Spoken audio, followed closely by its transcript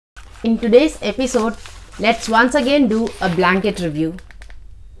In today's episode, let's once again do a blanket review.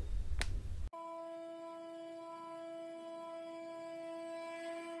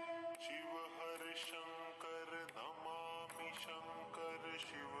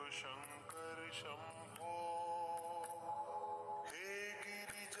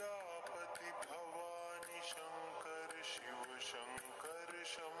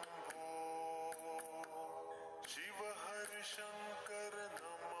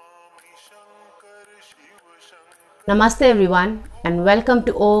 Namaste everyone and welcome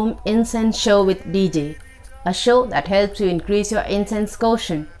to Om Incense Show with DJ, a show that helps you increase your incense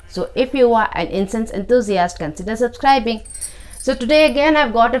quotient. So if you are an incense enthusiast, consider subscribing. So today again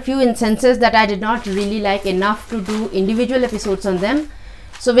I've got a few incenses that I did not really like enough to do individual episodes on them.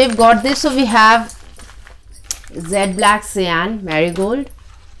 So we've got this. So we have Z Black Cian Marigold.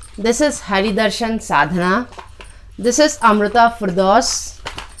 This is Drashan Sadhana. This is Amrutha Firdous,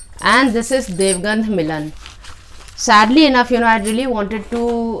 and this is Devgandh Milan. Sadly enough, I really wanted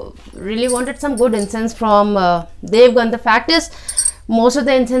some good incense from Devgandh. The fact is, most of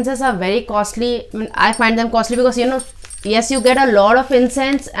the incenses are very costly. I find them costly because yes, you get a lot of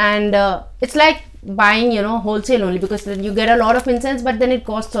incense, and it's like buying wholesale only, because then you get a lot of incense, but then it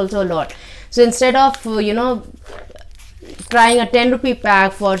costs also a lot. So instead of trying a 10 rupee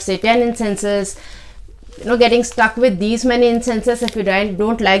pack for say 10 incenses, getting stuck with these many incenses if you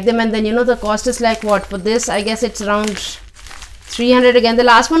don't like them, and then the cost is like, what for this? I guess it's around 300 again. The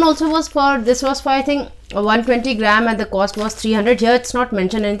last one also was for, this was for I think 120 gram, and the cost was 300. Here it's not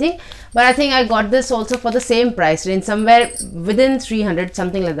mentioned anything, but I think I got this also for the same price range, somewhere within 300,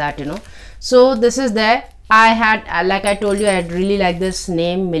 something like that. So this is there. I had, like I told you, I had really liked this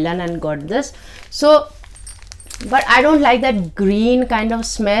name Milan and got this. So but I don't like that green kind of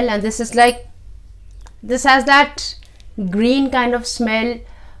smell, and this is like, this has that green kind of smell.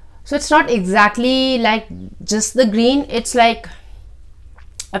 So it's not exactly like just the green, it's like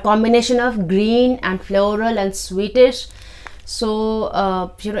a combination of green and floral and sweetish. So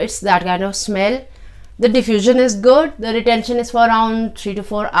it's that kind of smell. The diffusion is good. The retention is for around 3 to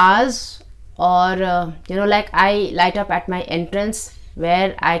 4 hours, or like I light up at my entrance,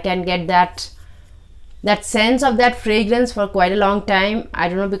 where I can get that sense of that fragrance for quite a long time. I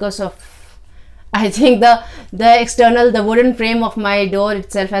don't know, because of, I think the wooden frame of my door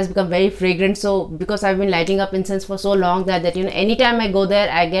itself has become very fragrant. So because I've been lighting up incense for so long that anytime I go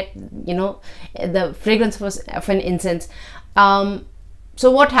there, I get the fragrance of an incense.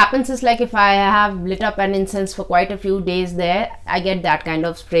 So what happens is, like, if I have lit up an incense for quite a few days there, I get that kind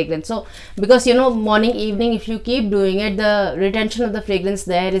of fragrance. So because morning, evening, if you keep doing it, the retention of the fragrance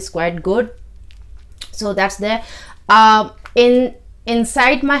there is quite good. So that's there.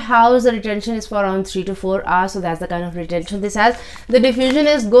 Inside my house, the retention is for around 3 to 4 hours. So that's the kind of retention this has. The diffusion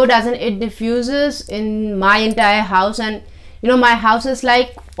is good, as in it diffuses in my entire house. And my house is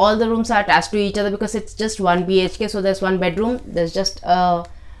like, all the rooms are attached to each other, because it's just 1 BHK. So there's one bedroom, there's just a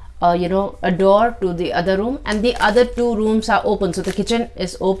door to the other room, and the other 2 rooms are open. So the kitchen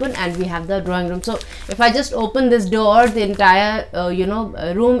is open, and we have the drawing room. So if I just open this door, the entire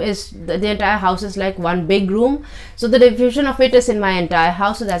room is, the entire house is like one big room. So the diffusion of it is in my entire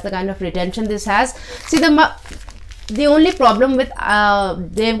house. So that's the kind of retention this has. See, the only problem with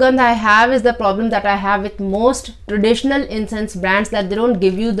Devgandh I have is the problem that I have with most traditional incense brands, that they don't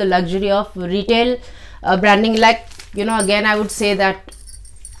give you the luxury of retail branding. Like, again, I would say that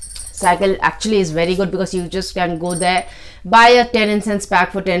Cycle actually is very good, because you just can go there, buy a 10 incense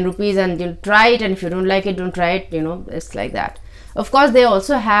pack for 10 rupees, and you'll try it, and if you don't like it, don't try it. It's like that. Of course, they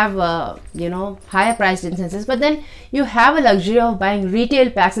also have higher priced incenses, but then you have a luxury of buying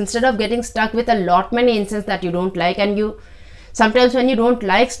retail packs instead of getting stuck with a lot many incense that you don't like. And sometimes when you don't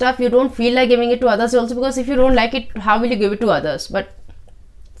like stuff, you don't feel like giving it to others also, because if you don't like it, how will you give it to others? But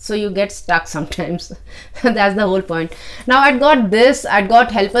so you get stuck sometimes. That's the whole point. Now I got this. I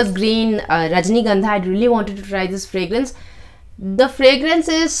got Helper's Green Rajnigandha. I really wanted to try this fragrance. The fragrance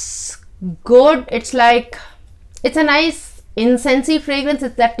is good. It's like, it's a nice incensey fragrance.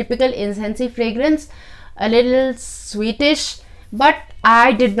 It's that typical incensey fragrance, a little sweetish, but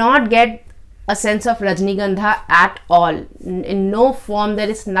I did not get a sense of Rajnigandha at all. In no form. There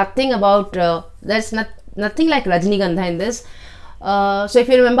is nothing about there's nothing like Rajnigandha in this. So if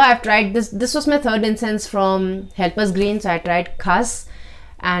you remember, I've tried this. This was my third incense from Helper's Green. So I tried Khas,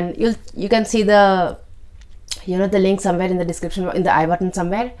 and you can see the the link somewhere in the description, in the I button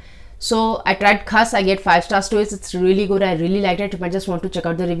somewhere. So I tried Khas. I get 5 stars to it. It's really good. I really liked it. You might just want to check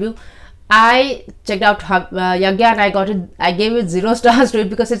out the review. I checked out Yagya and I gave it 0 stars to it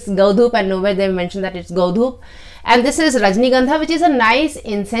because it's Gaudhup and nowhere they mentioned that it's Gaudhup. And this is Rajnigandha, which is a nice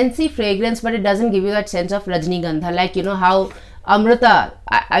incensey fragrance, but it doesn't give you that sense of Rajnigandha. Like, you know how Amrutha,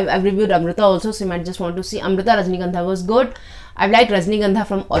 I've reviewed Amrutha also, so you might just want to see. Amrutha Rajnigandha was good. I've liked Rajnigandha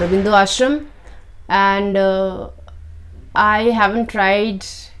from Aurobindo Ashram, and I haven't tried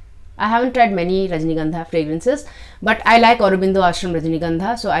many Rajnigandha fragrances, but I like Aurobindo Ashram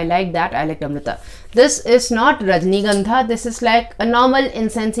Rajnigandha, so I like that. I like Amrutha. This is not Rajnigandha. This is like a normal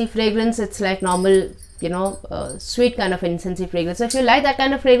incensey fragrance. It's like normal, you know, sweet kind of incensey fragrance. So if you like that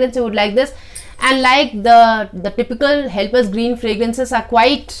kind of fragrance, you would like this. And like the typical Helper's Green fragrances are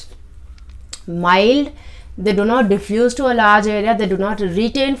quite mild. They do not diffuse to a large area. They do not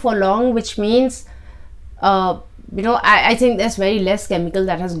retain for long, which means you know, I think there's very less chemical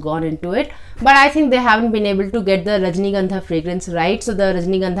that has gone into it, but I think they haven't been able to get the Rajnigandha fragrance right. So the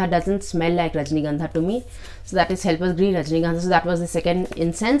Rajnigandha doesn't smell like Rajnigandha to me. So that is Helper's Green Rajnigandha. So that was the second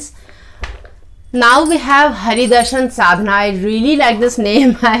incense. Now we have Darshan Sadhana. I really like this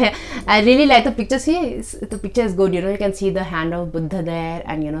name. I really like the pictures here. The picture is good. You know, you can see the hand of Buddha there,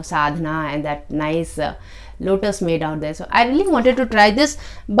 and you know, Sadhana, and that nice lotus made out there. So I really wanted to try this,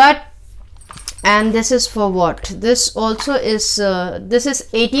 but and this is for what? This also is this is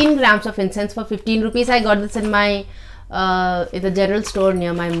 18 grams of incense for 15 rupees. I got this in my in the general store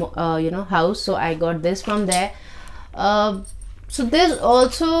near my you know, house, so I got this from there. So this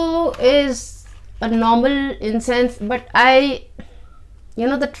also is a normal incense, but you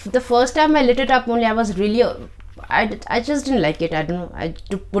know, the first time I lit it up only, I was really I just didn't like it. I don't know,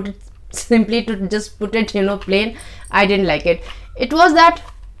 to put it simply, to just put it, you know, plain, I didn't like it. It was that,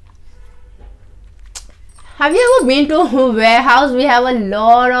 have you ever been to a warehouse? We have a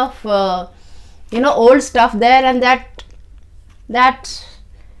lot of you know, old stuff there, and that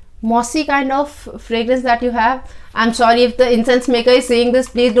mossy kind of fragrance that you have. I'm sorry if the incense maker is saying this,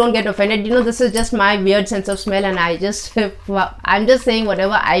 please don't get offended. You know, this is just my weird sense of smell, and I'm just saying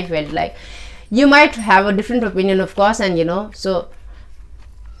whatever I felt like. You might have a different opinion, of course, and you know, so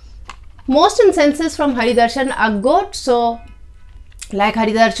most incenses from Darshan are good. So like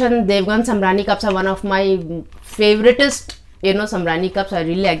Darshan, Devgandh Samrani cups are one of my favoritist, you know, Samrani cups. I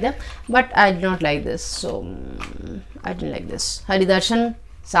really like them, but I did not like this, so I didn't like this. Darshan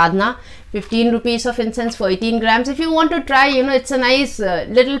Sadhana, 15 rupees of incense for 18 grams. If you want to try, you know, it's a nice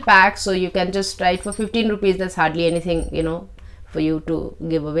little pack, so you can just try it for 15 rupees. That's hardly anything, you know, for you to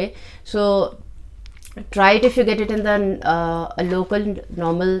give away. So try it if you get it in the a local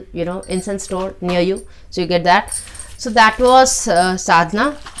normal, you know, incense store near you. So you get that. So that was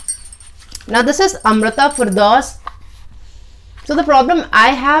Sadhana. Now this is Amrutha Firdous. So the problem I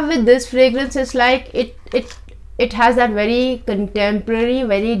have with this fragrance is like it has that very contemporary,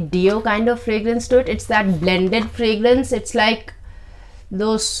 very deo kind of fragrance to it. It's that blended fragrance. It's like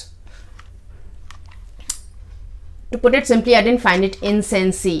those, to put it simply, I didn't find it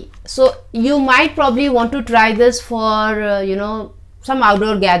incensey. So you might probably want to try this for you know, some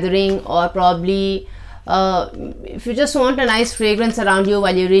outdoor gathering, or probably if you just want a nice fragrance around you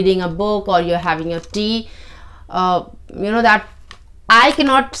while you're reading a book or you're having your tea. You know that I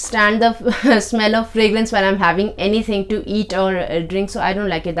cannot stand the smell of fragrance when I'm having anything to eat or drink, so I don't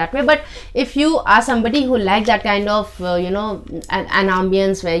like it that way. But if you are somebody who like that kind of you know, an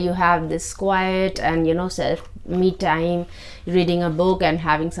ambience where you have this quiet and, you know, me time, reading a book and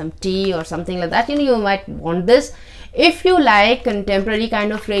having some tea or something like that, you know, you might want this. If you like contemporary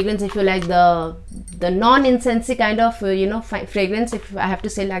kind of fragrance, if you like the non-incensey kind of you know, fragrance, if I have to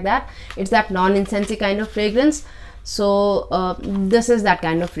say like that, it's that non-incensey kind of fragrance. So this is that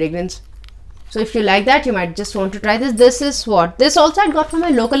kind of fragrance. So if you like that, you might just want to try this. This is what, this also I got from a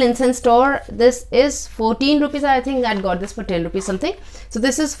local incense store. This is 14 rupees. I think I got this for 10 rupees something. So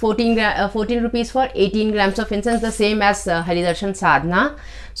this is 14 rupees for 18 grams of incense, the same as Darshan Sadhana.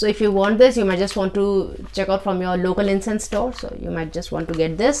 So if you want this, you might just want to check out from your local incense store. So you might just want to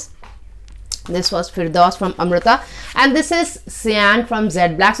get this. This was Firdous from Amrutha, and this is Cian from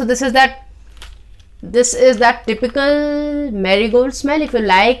Z Black. So this is that typical marigold smell. If you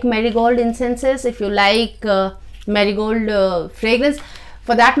like marigold incenses, if you like marigold fragrance,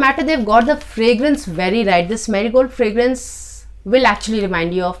 for that matter, they've got the fragrance very right. This marigold fragrance will actually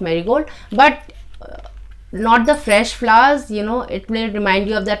remind you of marigold, but not the fresh flowers, you know, it will remind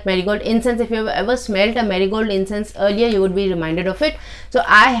you of that marigold incense. If you've ever smelled a marigold incense earlier, you would be reminded of it. So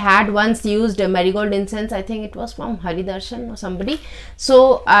I had once used a marigold incense, I think it was from Darshan or somebody,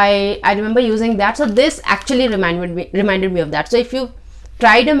 so I remember using that. So this actually reminded me of that. So if you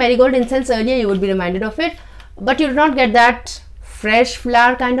tried a marigold incense earlier, you would be reminded of it, but you do not get that fresh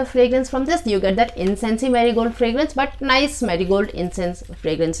flower kind of fragrance from this. You get that incensey marigold fragrance, but nice marigold incense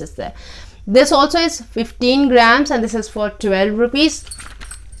fragrance is there. This also is 15 grams and this is for 12 rupees.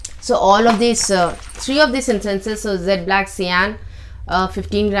 So all of these, 3 of these incenses, so Z Black, Cian,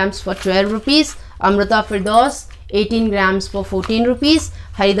 15 grams for 12 rupees, Amrutha Firdous, 18 grams for 14 rupees,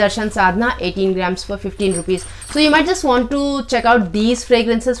 Drashan Sadhana, 18 grams for 15 rupees. So you might just want to check out these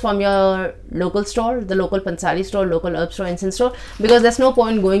fragrances from your local store, the local Pansari store, local herb store, incense store, because there's no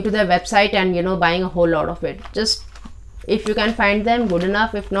point going to their website and, you know, buying a whole lot of it. Just if you can find them, good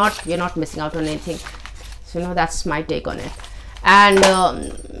enough. If not, you're not missing out on anything. So, you know, that's my take on it. And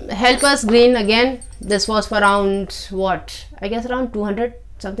Help Us Green, again, this was for around, what, I guess around 200,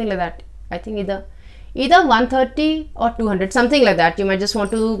 something like that. I think either 130 or 200, something like that. You might just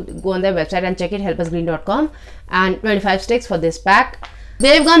want to go on their website and check it, helpusgreen.com, and 25 sticks for this pack.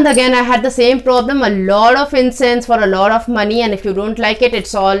 Devgandh, again, I had the same problem, a lot of incense for a lot of money, and if you don't like it,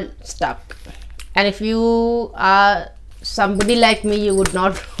 it's all stuck. And if you are somebody like me, you would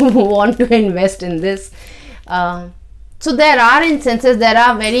not want to invest in this. So there are incenses, there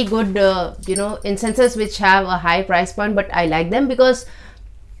are very good, you know, incenses which have a high price point, but I like them because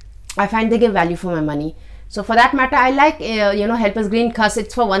I find they give value for my money. So for that matter, I like, you know, Help Us Green Cuss.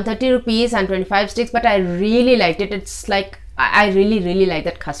 It's for 130 rupees and 25 sticks, but I really liked it. It's like, I really like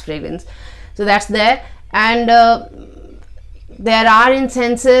that Cuss fragrance. So that's there. And there are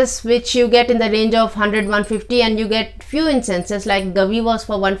incenses which you get in the range of 100, 150, and you get few incenses like Gavi was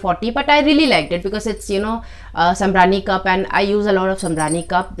for 140, but I really liked it because it's, you know, Sambrani cup, and I use a lot of Sambrani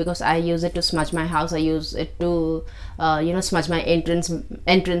cup because I use it to smudge my house. I use it to, you know, smudge my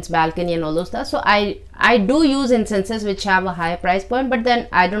entrance balcony and all those stuff. So I do use incenses which have a higher price point, but then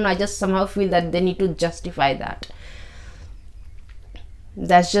I don't know, I just somehow feel that they need to justify that.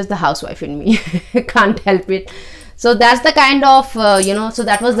 That's just the housewife in me. Can't help it. So that's the kind of, you know, so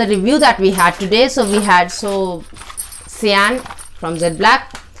that was the review that we had today. So we had, Cian from Z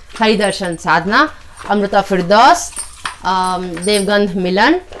Black, Drashan Sadhana, Amrutha Firdous, Devgandh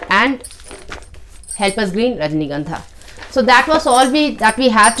Milan, and Help Us Green Rajnigandha. So that was all that we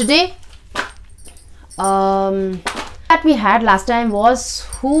had today. That we had last time was,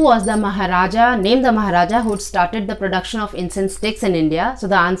 who was the Maharaja, name the Maharaja who started the production of incense sticks in India. So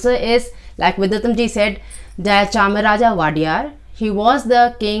the answer is, like Vidyatamji said, Jayachamaraja Wadiyar. He was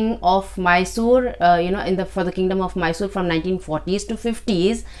the king of Mysore, you know, for the kingdom of Mysore from 1940s to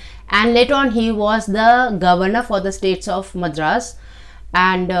 50s, and later on he was the governor for the states of Madras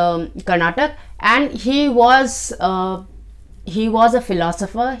and Karnataka, and he was a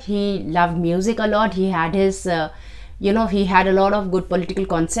philosopher. He loved music a lot. He had his you know, he had a lot of good political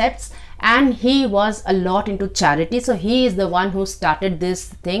concepts, and he was a lot into charity. So he is the one who started this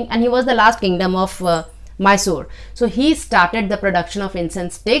thing, and he was the last kingdom of Mysore. So he started the production of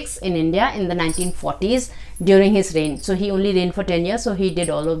incense sticks in India in the 1940s during his reign. So he only reigned for 10 years. So he did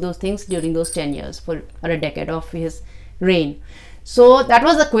all of those things during those 10 years for a decade of his reign. So that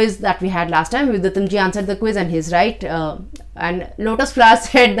was the quiz that we had last time. Vidyatamji answered the quiz and he's right. And Lotus Flower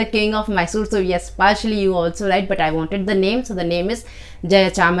said the king of Mysore. So yes, partially you also right, but I wanted the name. So the name is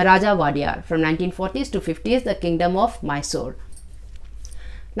Jayachamaraja Wadiyar. From 1940s to 50s, the kingdom of Mysore.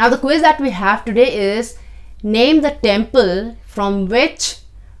 Now the quiz that we have today is, name the temple from which,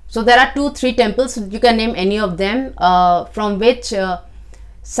 so there are 2-3 temples, you can name any of them, from which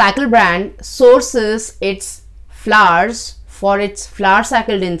cycle brand sources its flowers for its flower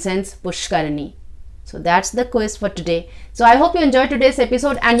cycled incense Pushkarani. So that's the quiz for today. So I hope you enjoyed today's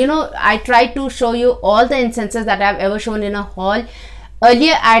episode, and you know, I tried to show you all the incenses that I've ever shown in a haul.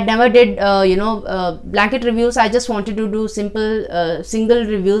 Earlier I never did blanket reviews. I just wanted to do simple single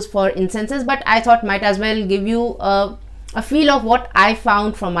reviews for incenses, but I thought might as well give you a feel of what I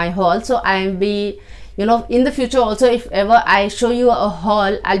found from my haul. So I'll be, you know, in the future also, if ever I show you a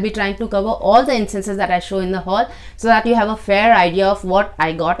haul, I'll be trying to cover all the incenses that I show in the haul, so that you have a fair idea of what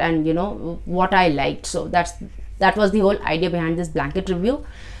I got and, you know, what I liked. So that was the whole idea behind this blanket review.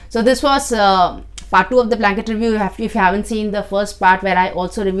 So this was part 2 of the blanket review. If you haven't seen the first part where I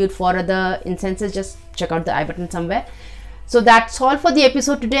also reviewed 4 other incenses, just check out the I button somewhere. So that's all for the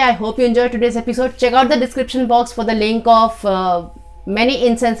episode today. I hope you enjoyed today's episode. Check out the description box for the link of many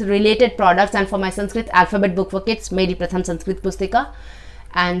incense related products, and for my Sanskrit alphabet book for kids, Meri Pratham Sanskrit Pustika.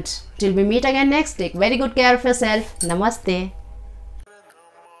 And till we meet again next, take very good care of yourself. Namaste.